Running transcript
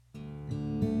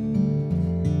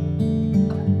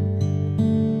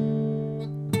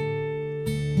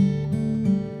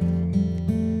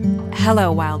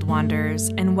Hello, Wild Wanderers,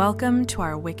 and welcome to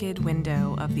our wicked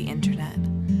window of the internet.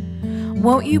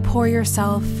 Won't you pour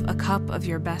yourself a cup of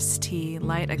your best tea,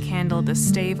 light a candle to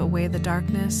stave away the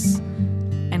darkness,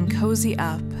 and cozy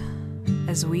up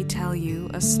as we tell you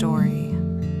a story?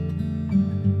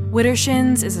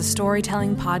 Widdershins is a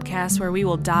storytelling podcast where we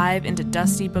will dive into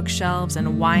dusty bookshelves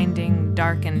and winding,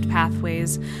 darkened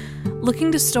pathways,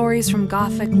 looking to stories from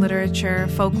Gothic literature,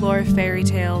 folklore, fairy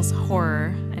tales,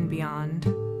 horror, and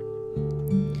beyond.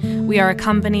 We are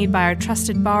accompanied by our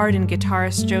trusted bard and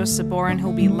guitarist Joe Saborin, who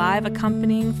will be live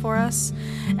accompanying for us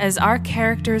as our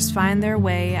characters find their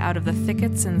way out of the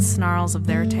thickets and snarls of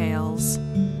their tales.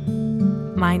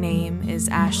 My name is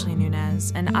Ashley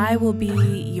Nunez, and I will be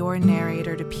your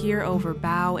narrator to peer over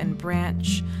bough and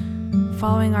branch,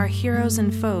 following our heroes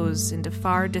and foes into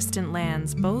far distant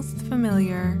lands, both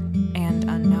familiar and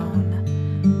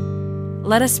unknown.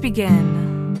 Let us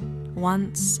begin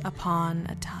once upon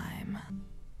a time.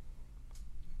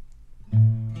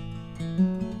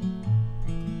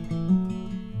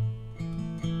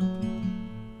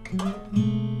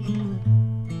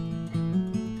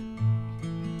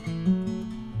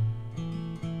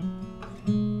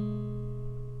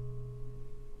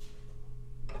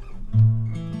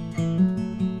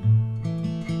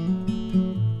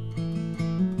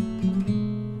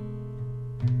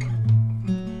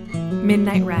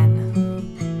 Midnight Wren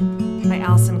by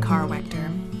Alison Carr Wechter.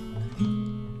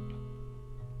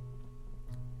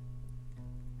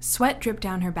 Sweat dripped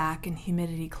down her back and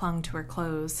humidity clung to her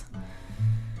clothes.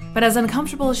 But as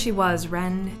uncomfortable as she was,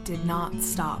 Wren did not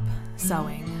stop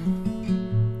sewing.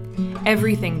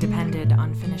 Everything depended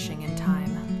on finishing in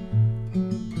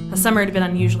time. The summer had been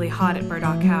unusually hot at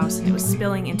Burdock House, and it was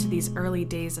spilling into these early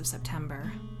days of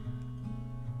September.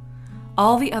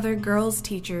 All the other girls'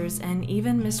 teachers and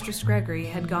even Mistress Gregory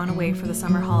had gone away for the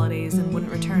summer holidays and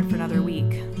wouldn't return for another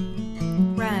week.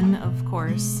 Wren, of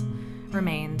course,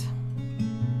 remained,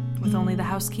 with only the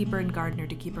housekeeper and gardener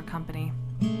to keep her company.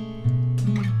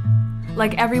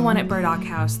 Like everyone at Burdock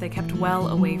House, they kept well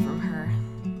away from her.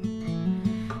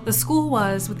 The school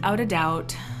was, without a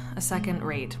doubt, a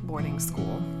second-rate boarding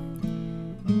school.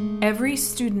 Every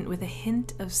student with a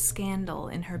hint of scandal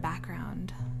in her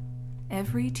background.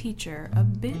 Every teacher a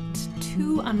bit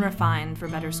too unrefined for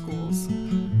better schools.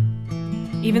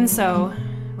 Even so,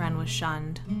 Wren was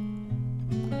shunned.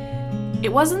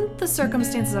 It wasn't the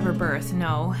circumstances of her birth,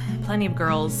 no. Plenty of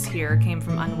girls here came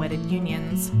from unwedded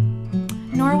unions.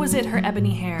 Nor was it her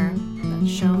ebony hair that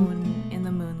shone in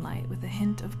the moonlight with a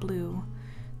hint of blue,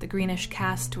 the greenish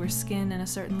cast to her skin in a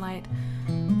certain light,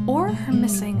 or her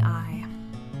missing eye.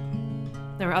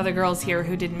 There were other girls here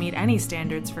who didn't meet any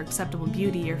standards for acceptable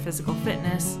beauty or physical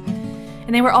fitness,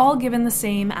 and they were all given the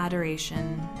same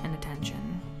adoration and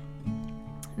attention.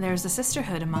 There was a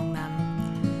sisterhood among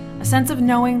them, a sense of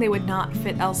knowing they would not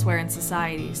fit elsewhere in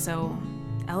society, so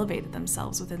elevated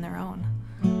themselves within their own.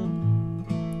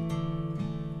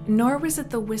 Nor was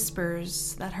it the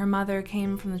whispers that her mother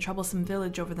came from the troublesome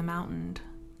village over the mountain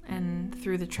and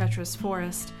through the treacherous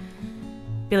forest.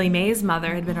 Billy May's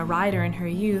mother had been a rider in her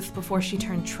youth before she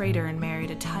turned trader and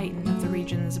married a titan of the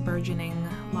region's burgeoning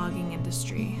logging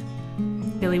industry.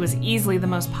 Billy was easily the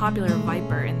most popular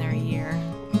viper in their year.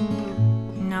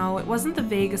 No, it wasn't the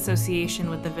vague association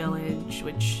with the village,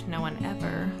 which no one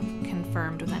ever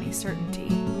confirmed with any certainty.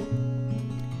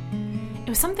 It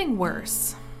was something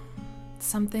worse.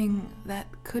 Something that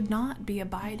could not be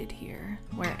abided here,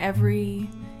 where every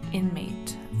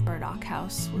inmate of Burdock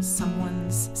House was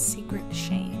someone's secret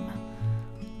shame.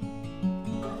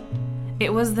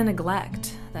 It was the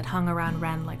neglect that hung around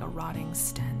Wren like a rotting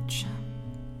stench.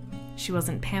 She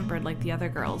wasn't pampered like the other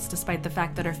girls, despite the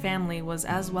fact that her family was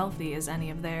as wealthy as any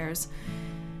of theirs.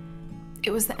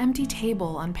 It was the empty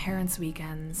table on parents'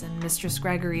 weekends and Mistress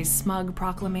Gregory's smug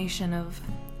proclamation of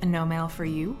 "no mail for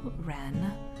you,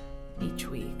 Wren," each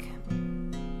week.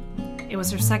 It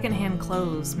was her second-hand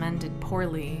clothes mended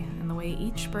poorly, and the way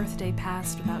each birthday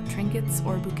passed without trinkets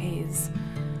or bouquets.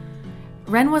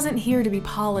 Wren wasn't here to be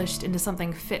polished into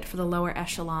something fit for the lower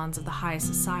echelons of the high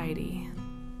society.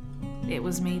 It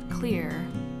was made clear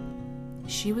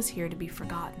she was here to be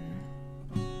forgotten.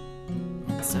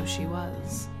 And so she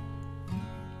was.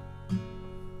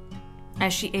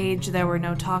 As she aged, there were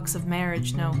no talks of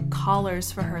marriage, no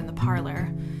callers for her in the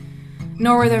parlor.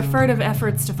 Nor were there furtive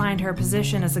efforts to find her a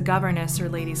position as a governess or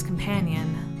lady's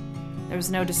companion. There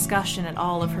was no discussion at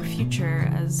all of her future,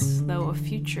 as though a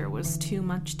future was too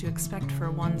much to expect for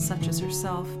one such as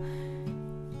herself.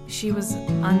 She was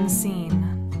unseen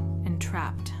and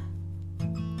trapped,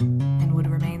 and would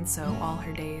remain so all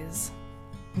her days.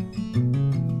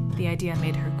 The idea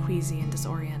made her queasy and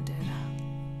disoriented.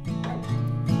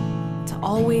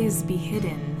 always be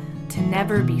hidden, to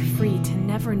never be free, to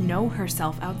never know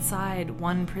herself outside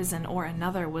one prison or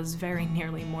another was very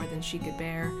nearly more than she could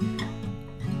bear.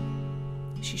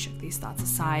 She shook these thoughts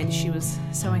aside. She was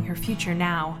sowing her future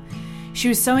now. She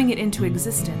was sowing it into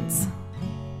existence.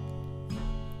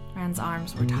 Wren's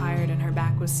arms were tired and her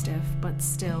back was stiff, but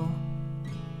still,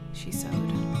 she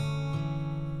sewed.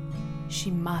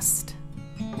 She must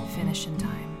finish in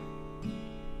time.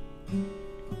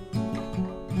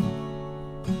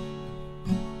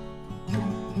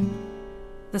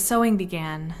 The sewing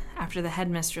began after the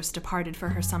headmistress departed for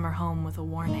her summer home with a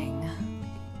warning.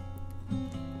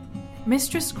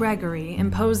 Mistress Gregory,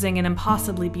 imposing and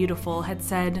impossibly beautiful, had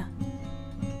said,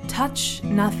 "Touch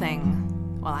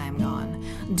nothing while I am gone.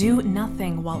 Do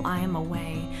nothing while I am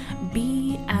away.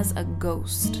 Be as a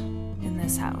ghost in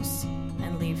this house,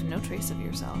 and leave no trace of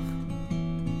yourself."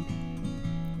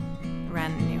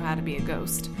 Wren knew how to be a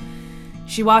ghost.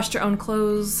 She washed her own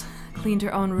clothes, cleaned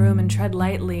her own room, and tread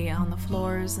lightly on the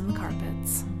floors and the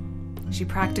carpets. She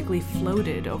practically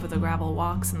floated over the gravel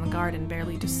walks in the garden,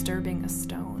 barely disturbing a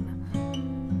stone.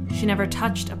 She never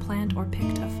touched a plant or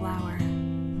picked a flower.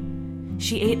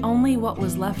 She ate only what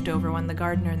was left over when the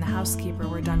gardener and the housekeeper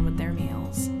were done with their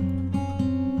meals.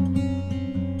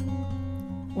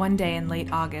 One day in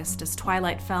late August, as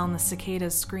twilight fell and the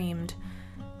cicadas screamed,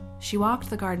 she walked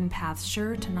the garden path,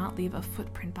 sure to not leave a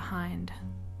footprint behind,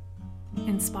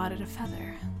 and spotted a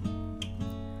feather.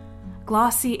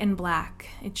 Glossy and black,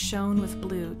 it shone with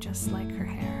blue just like her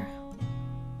hair.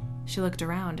 She looked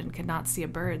around and could not see a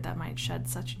bird that might shed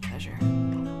such a treasure.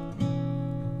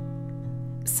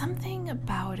 Something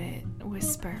about it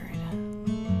whispered,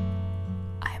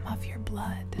 "I am of your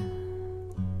blood.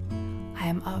 I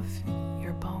am of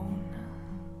your bone."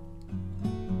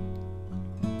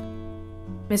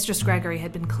 Mistress Gregory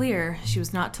had been clear she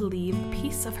was not to leave a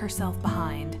piece of herself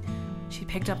behind. She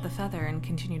picked up the feather and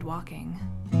continued walking.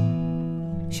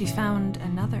 She found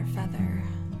another feather,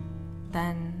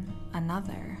 then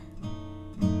another,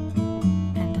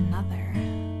 and another.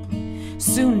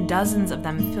 Soon dozens of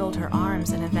them filled her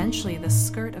arms and eventually the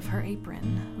skirt of her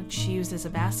apron, which she used as a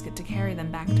basket to carry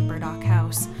them back to Burdock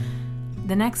House.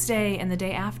 The next day and the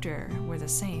day after were the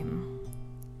same.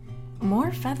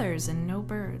 More feathers and no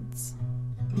birds.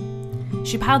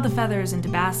 She piled the feathers into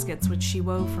baskets which she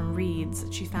wove from reeds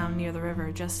that she found near the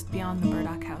river just beyond the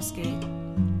Burdock House gate.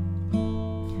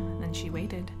 Then she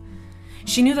waited.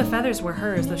 She knew the feathers were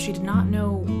hers, though she did not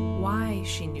know why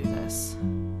she knew this.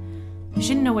 She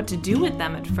didn't know what to do with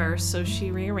them at first, so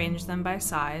she rearranged them by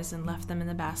size and left them in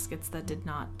the baskets that did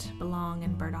not belong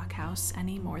in Burdock House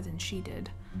any more than she did.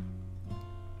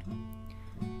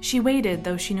 She waited,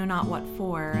 though she knew not what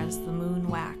for, as the moon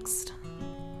waxed.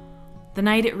 The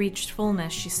night it reached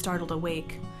fullness, she startled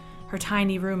awake. Her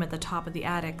tiny room at the top of the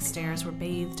attic stairs were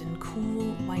bathed in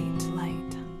cool white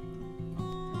light.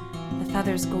 The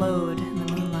feathers glowed in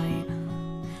the moonlight.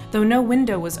 Though no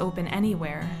window was open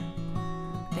anywhere,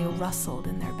 they rustled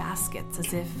in their baskets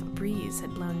as if a breeze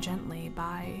had blown gently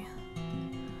by,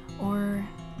 or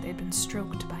they'd been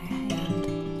stroked by a hand.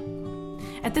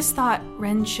 At this thought,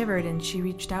 Wren shivered and she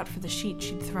reached out for the sheet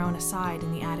she'd thrown aside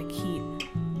in the attic heat.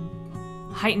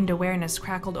 Heightened awareness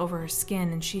crackled over her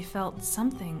skin, and she felt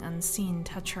something unseen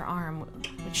touch her arm,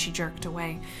 which she jerked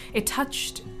away. It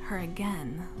touched her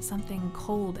again, something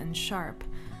cold and sharp.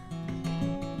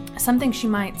 Something she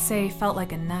might say felt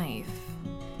like a knife,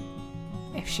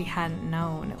 if she hadn't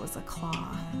known it was a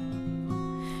claw.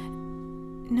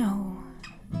 No,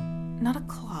 not a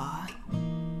claw,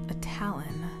 a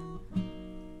talon.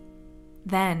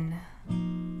 Then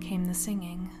came the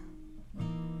singing.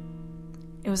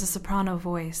 It was a soprano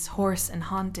voice, hoarse and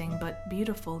haunting, but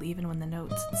beautiful even when the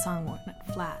notes it sung went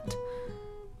flat.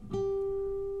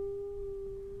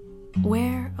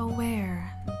 Where, oh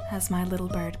where, has my little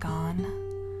bird gone?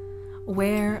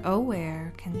 Where, oh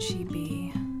where can she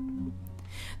be?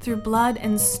 Through blood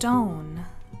and stone,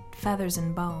 feathers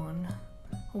and bone,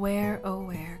 where, oh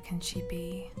where can she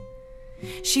be?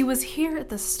 She was here at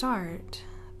the start,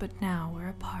 but now we're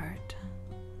apart.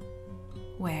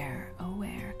 Where, oh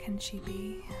where can she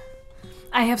be?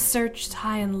 I have searched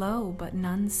high and low, but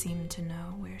none seem to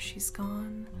know where she's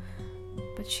gone.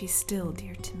 But she's still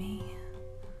dear to me.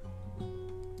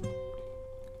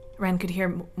 Wren could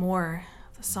hear more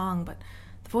of the song, but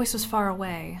the voice was far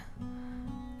away.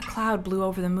 A cloud blew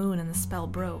over the moon and the spell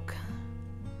broke.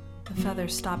 The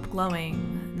feathers stopped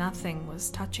glowing, nothing was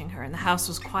touching her, and the house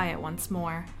was quiet once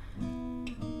more.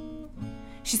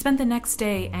 She spent the next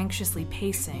day anxiously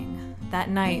pacing. That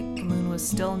night, the moon was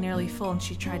still nearly full, and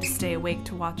she tried to stay awake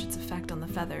to watch its effect on the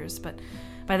feathers, but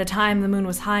by the time the moon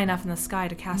was high enough in the sky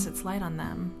to cast its light on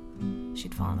them,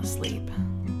 she'd fallen asleep.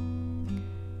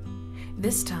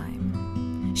 This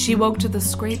time, she woke to the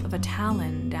scrape of a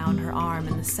talon down her arm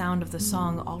and the sound of the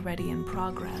song already in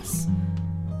progress.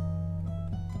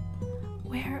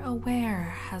 Where, oh where,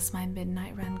 has my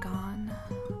midnight wren gone?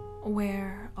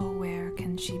 Where, oh where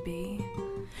can she be?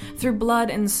 Through blood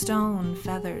and stone,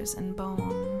 feathers and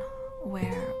bone,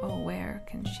 where, oh where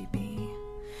can she be?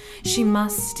 She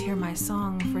must hear my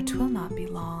song, for 'twill not be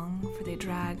long, for they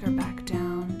drag her back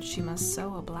down. She must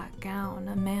sew a black gown,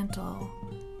 a mantle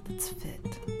that's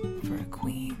fit for a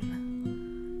queen.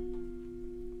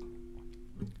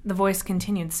 The voice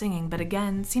continued singing, but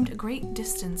again seemed a great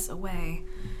distance away.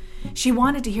 She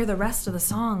wanted to hear the rest of the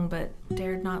song, but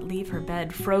dared not leave her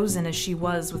bed, frozen as she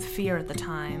was with fear at the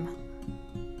time.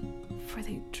 For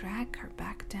they drag her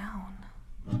back down.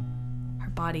 Her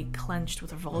body clenched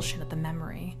with revulsion at the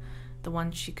memory, the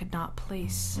one she could not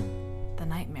place, the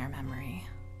nightmare memory.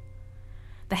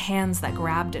 The hands that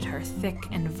grabbed at her, thick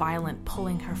and violent,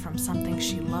 pulling her from something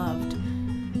she loved,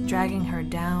 dragging her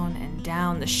down and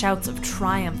down, the shouts of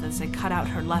triumph as they cut out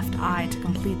her left eye to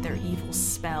complete their evil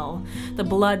spell, the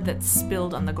blood that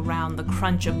spilled on the ground, the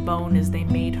crunch of bone as they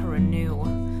made her anew,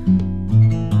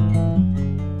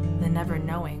 the never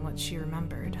knowing what she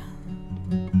remembered,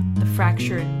 the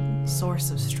fractured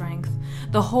source of strength,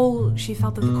 the hole she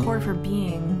felt at the core of her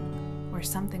being where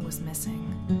something was missing.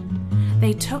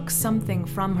 They took something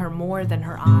from her more than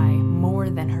her eye, more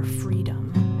than her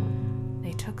freedom.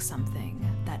 They took something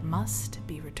that must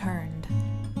be returned.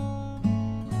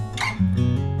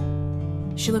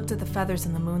 She looked at the feathers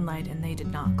in the moonlight and they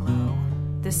did not glow.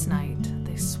 This night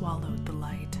they swallowed the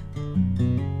light.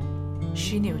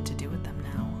 She knew what to do with them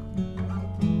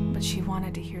now, but she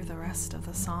wanted to hear the rest of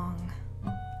the song.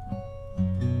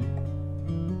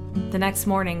 The next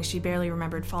morning, she barely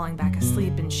remembered falling back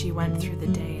asleep, and she went through the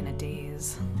day in a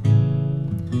daze.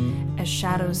 As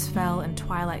shadows fell and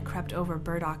twilight crept over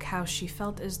Burdock House, she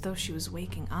felt as though she was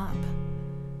waking up.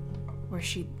 Where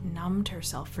she'd numbed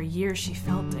herself for years, she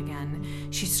felt again.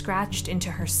 She scratched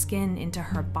into her skin, into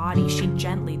her body. She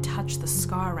gently touched the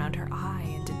scar around her eye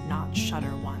and did not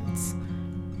shudder once.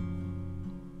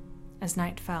 As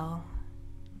night fell,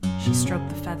 she stroked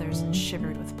the feathers and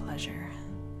shivered with pleasure,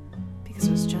 because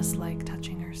it was just like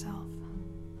touching herself.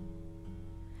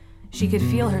 She could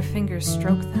feel her fingers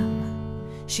stroke them.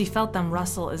 She felt them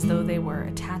rustle as though they were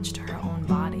attached to her own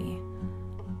body.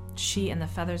 She and the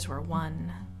feathers were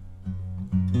one,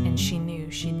 and she knew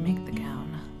she'd make the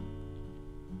gown.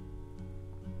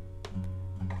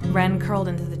 Wren curled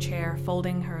into the chair,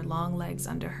 folding her long legs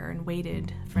under her, and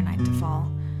waited for night to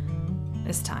fall.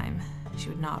 This time, she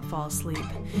would not fall asleep.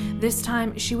 This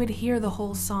time, she would hear the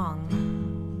whole song.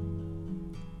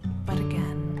 But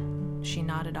again, she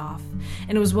nodded off,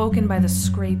 and was woken by the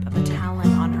scrape of a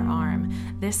talon on her arm.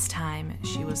 This time,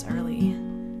 she was early.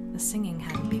 The singing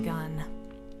hadn't begun.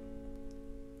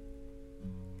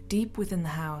 Deep within the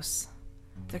house,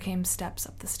 there came steps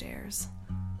up the stairs.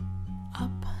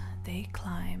 Up they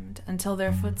climbed until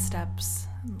their footsteps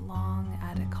in the long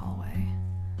attic hallway.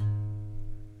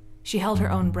 She held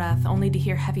her own breath, only to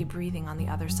hear heavy breathing on the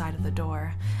other side of the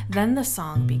door. Then the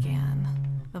song began.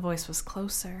 The voice was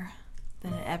closer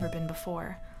than it had ever been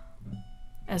before,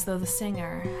 as though the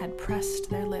singer had pressed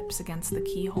their lips against the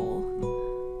keyhole.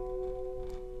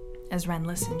 As Wren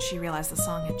listened, she realized the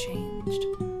song had changed.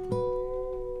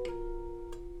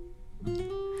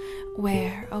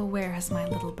 Where, oh where has my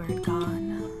little bird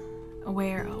gone?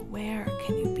 Where, oh where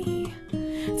can you be?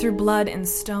 Through blood and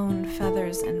stone,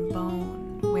 feathers and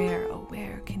bone, where, oh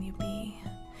where can you be?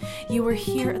 You were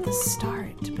here at the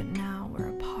start, but now we're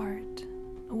apart.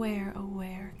 Where, oh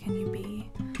where can you be?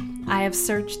 I have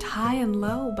searched high and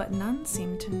low, but none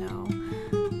seem to know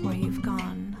where you've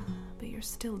gone, but you're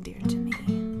still dear to me.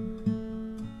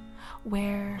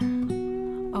 Where,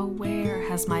 oh where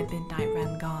has my midnight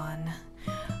wren gone?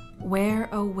 Where,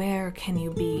 oh where can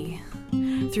you be?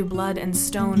 Through blood and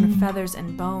stone, feathers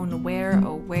and bone, where,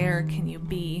 oh where can you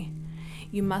be?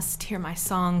 You must hear my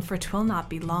song, for 'twill not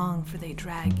be long, for they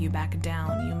drag you back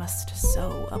down. You must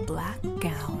sew a black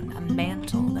gown, a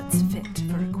mantle that's fit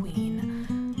for a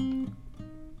queen.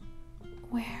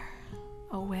 Where,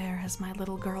 oh where has my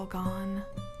little girl gone?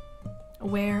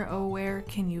 Where, oh where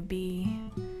can you be?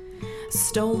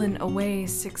 Stolen away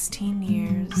 16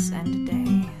 years and a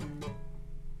day.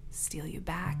 Steal you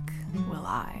back, will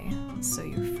I, so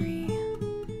you're free.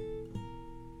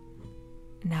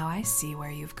 Now I see where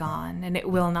you've gone, and it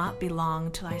will not be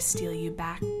long till I steal you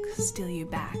back, till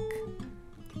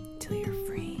you're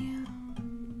free.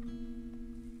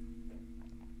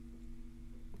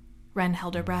 Wren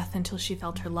held her breath until she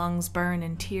felt her lungs burn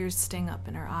and tears sting up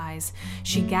in her eyes.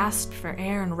 She gasped for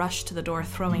air and rushed to the door,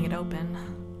 throwing it open.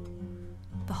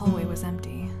 The hallway was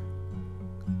empty.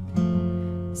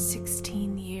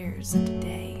 16 years and a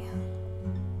day.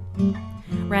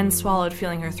 Wren swallowed,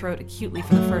 feeling her throat acutely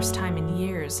for the first time in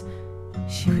years.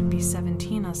 She would be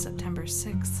 17 on September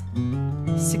 6th.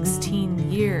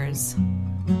 16 years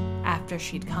after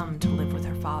she'd come to live with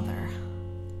her father.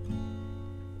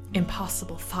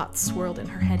 Impossible thoughts swirled in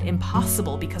her head.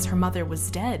 Impossible because her mother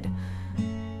was dead.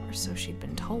 Or so she'd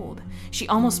been told. She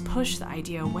almost pushed the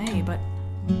idea away, but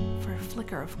for a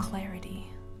flicker of clarity,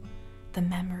 the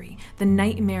memory, the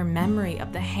nightmare memory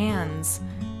of the hands.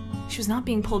 She was not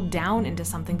being pulled down into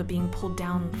something, but being pulled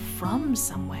down from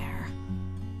somewhere.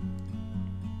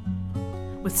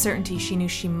 With certainty, she knew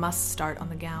she must start on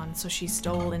the gown, so she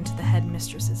stole into the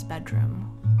headmistress's bedroom,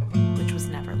 which was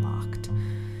never locked.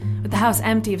 With the house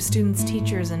empty of students,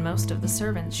 teachers, and most of the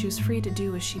servants, she was free to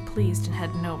do as she pleased and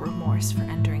had no remorse for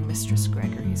entering Mistress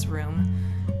Gregory's room.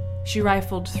 She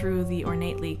rifled through the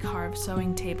ornately carved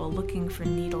sewing table, looking for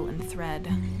needle and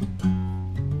thread.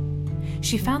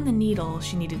 She found the needle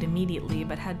she needed immediately,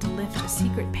 but had to lift a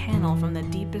secret panel from the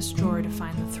deepest drawer to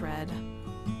find the thread.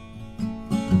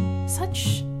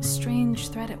 Such strange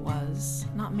thread it was,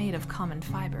 not made of common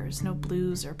fibers, no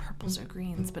blues or purples or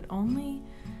greens, but only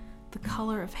the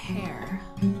color of hair.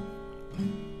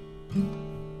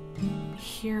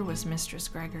 Here was Mistress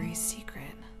Gregory's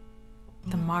secret,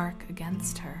 the mark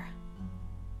against her.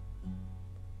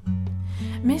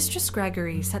 Mistress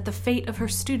Gregory set the fate of her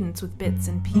students with bits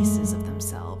and pieces of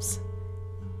themselves.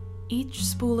 Each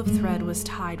spool of thread was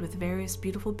tied with various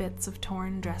beautiful bits of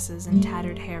torn dresses and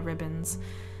tattered hair ribbons,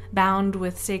 bound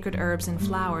with sacred herbs and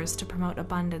flowers to promote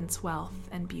abundance, wealth,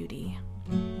 and beauty.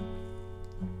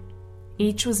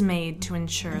 Each was made to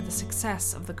ensure the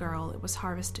success of the girl it was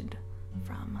harvested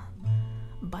from.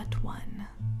 But one,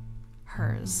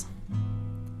 hers.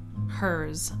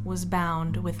 Hers was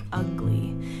bound with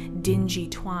ugly, dingy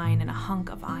twine and a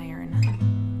hunk of iron.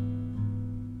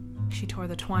 She tore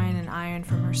the twine and iron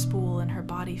from her spool, and her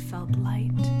body felt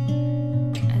light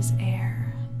as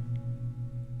air,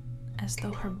 as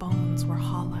though her bones were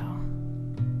hollow.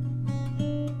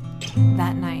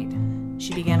 That night,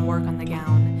 she began work on the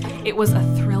gown. It was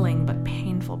a thrilling but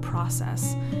painful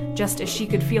process. Just as she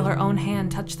could feel her own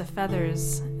hand touch the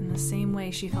feathers, in the same way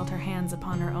she felt her hands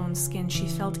upon her own skin, she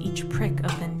felt each prick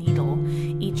of the needle,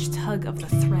 each tug of the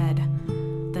thread.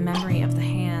 The memory of the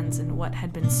hands and what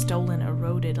had been stolen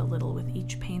eroded a little with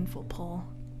each painful pull.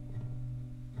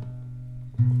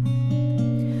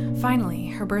 Finally,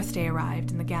 her birthday arrived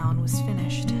and the gown was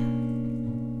finished.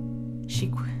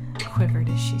 She quivered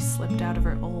as she slipped out of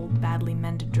her old, badly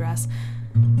mended dress.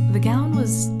 The gown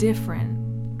was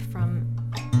different from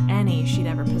any she'd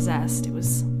ever possessed. It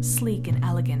was sleek and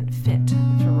elegant, fit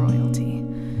for royalty.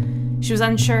 She was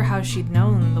unsure how she'd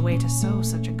known the way to sew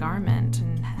such a garment,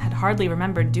 and had hardly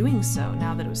remembered doing so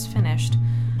now that it was finished.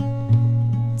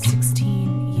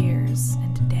 16 years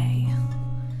and a day.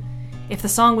 If the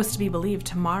song was to be believed,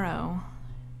 tomorrow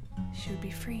she would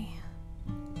be free.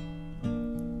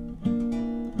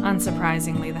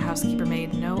 Unsurprisingly, the housekeeper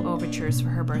made no overtures for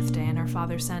her birthday, and her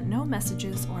father sent no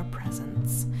messages or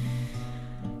presents.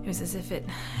 It was as if it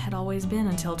had always been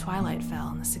until twilight fell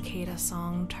and the cicada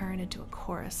song turned into a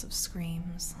chorus of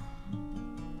screams.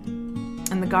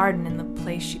 In the garden, in the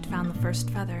place she'd found the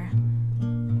first feather,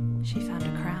 she found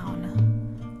a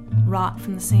crown, wrought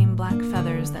from the same black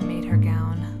feathers that made her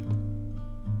gown.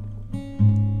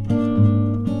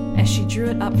 As she drew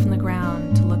it up from the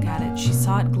ground to look at it, she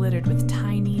saw it glittered with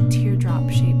tiny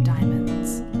teardrop-shaped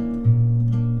diamonds.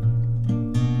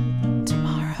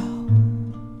 Tomorrow,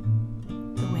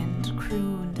 the wind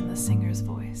crooned in the singer's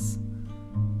voice.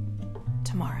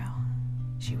 Tomorrow,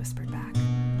 she whispered back.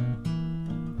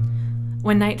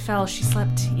 When night fell, she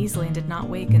slept easily and did not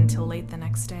wake until late the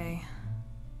next day.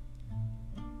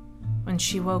 When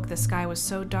she woke, the sky was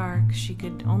so dark she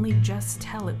could only just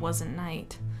tell it wasn't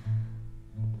night.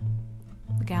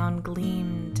 The gown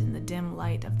gleamed in the dim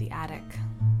light of the attic.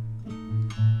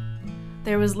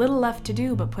 There was little left to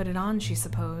do but put it on, she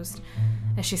supposed.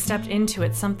 As she stepped into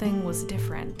it, something was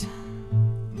different.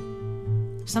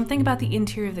 Something about the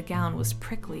interior of the gown was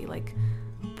prickly, like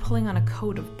pulling on a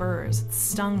coat of burrs. It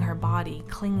stung her body,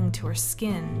 clinging to her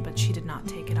skin, but she did not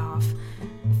take it off.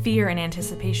 Fear and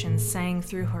anticipation sang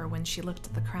through her when she looked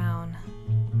at the crown.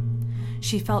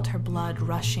 She felt her blood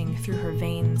rushing through her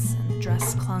veins, and the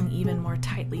dress clung even more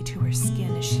tightly to her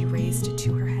skin as she raised it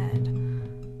to her head.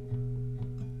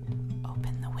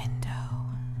 "Open the window,"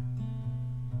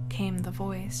 came the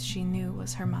voice she knew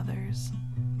was her mother's.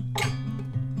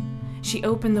 She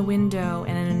opened the window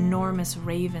and an enormous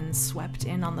raven swept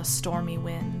in on the stormy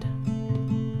wind.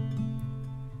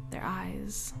 Their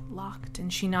eyes locked,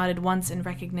 and she nodded once in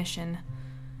recognition.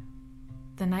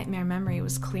 The nightmare memory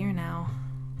was clear now.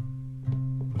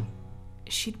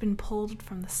 She'd been pulled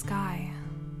from the sky.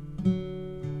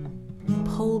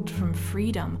 Pulled from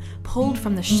freedom, pulled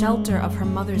from the shelter of her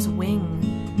mother's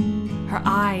wing. Her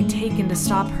eye taken to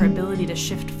stop her ability to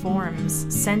shift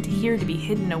forms, sent here to be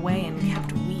hidden away and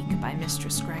kept weak by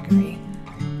Mistress Gregory.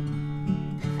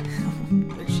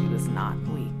 But she was not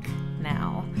weak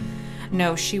now.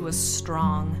 No, she was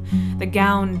strong. The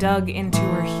gown dug into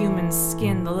her human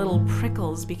skin. The little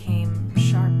prickles became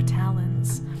sharp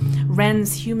talons.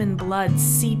 Wren's human blood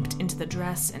seeped into the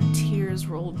dress, and tears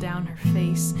rolled down her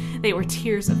face. They were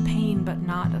tears of pain, but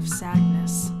not of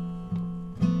sadness.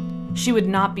 She would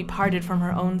not be parted from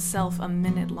her own self a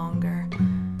minute longer.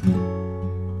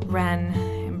 Wren,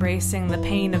 embracing the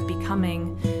pain of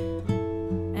becoming,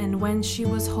 and when she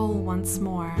was whole once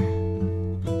more,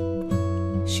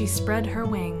 she spread her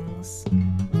wings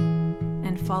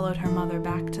and followed her mother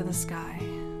back to the sky.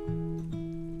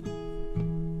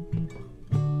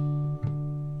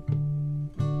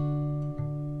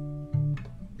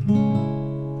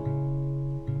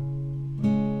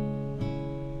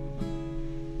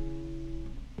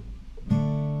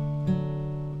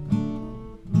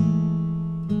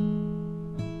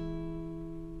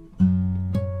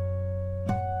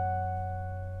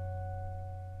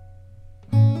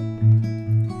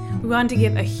 We want to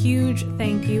give a huge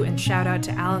thank you and shout out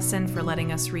to Allison for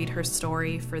letting us read her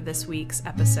story for this week's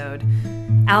episode.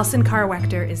 Allison Carr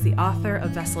Wechter is the author of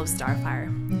Vessel of Starfire,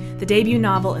 the debut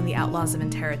novel in the Outlaws of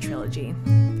Interra trilogy.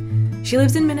 She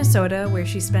lives in Minnesota, where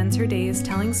she spends her days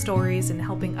telling stories and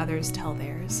helping others tell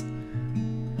theirs.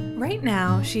 Right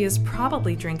now, she is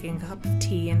probably drinking a cup of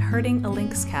tea and herding a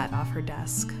lynx cat off her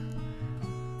desk.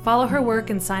 Follow her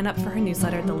work and sign up for her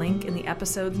newsletter at the link in the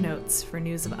episode notes for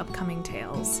news of upcoming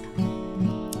tales.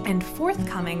 And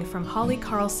forthcoming from Holly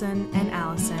Carlson and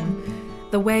Allison,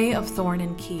 The Way of Thorn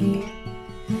and Key.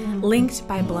 Linked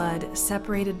by blood,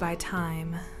 separated by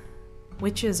time.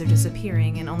 Witches are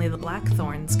disappearing, and only the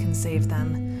Blackthorns can save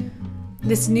them.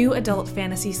 This new adult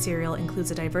fantasy serial includes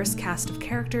a diverse cast of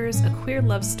characters, a queer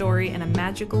love story, and a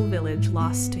magical village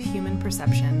lost to human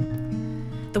perception.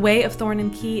 The Way of Thorn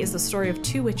and Key is the story of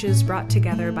two witches brought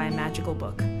together by a magical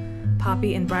book.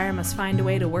 Poppy and Briar must find a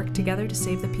way to work together to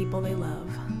save the people they love.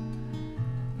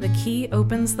 The Key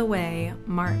opens the way,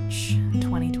 March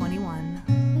 2021.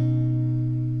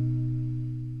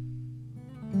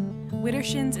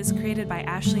 Widdershins is created by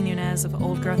Ashley Nunez of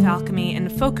Old Growth Alchemy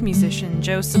and folk musician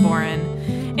Joe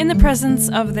Saborin, in the presence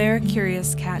of their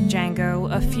curious cat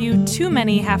Django, a few too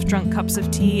many half-drunk cups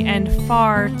of tea, and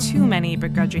far too many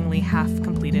begrudgingly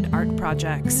half-completed art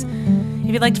projects.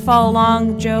 If you'd like to follow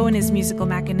along Joe and his musical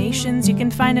machinations, you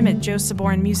can find him at Joe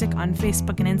Saborin Music on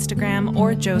Facebook and Instagram,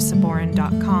 or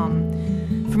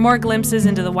joesaborin.com. For more glimpses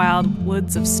into the wild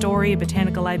woods of story,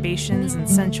 botanical libations, and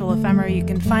sensual ephemera, you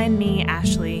can find me,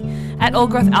 Ashley, at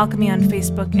Old Growth Alchemy on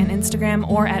Facebook and Instagram,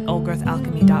 or at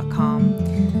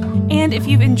oldgrowthalchemy.com. And if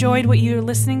you've enjoyed what you're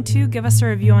listening to, give us a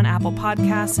review on Apple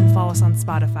Podcasts and follow us on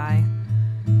Spotify.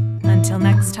 Until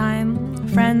next time,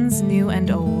 friends new and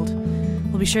old,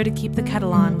 we'll be sure to keep the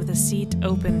kettle on with a seat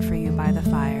open for you by the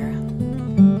fire.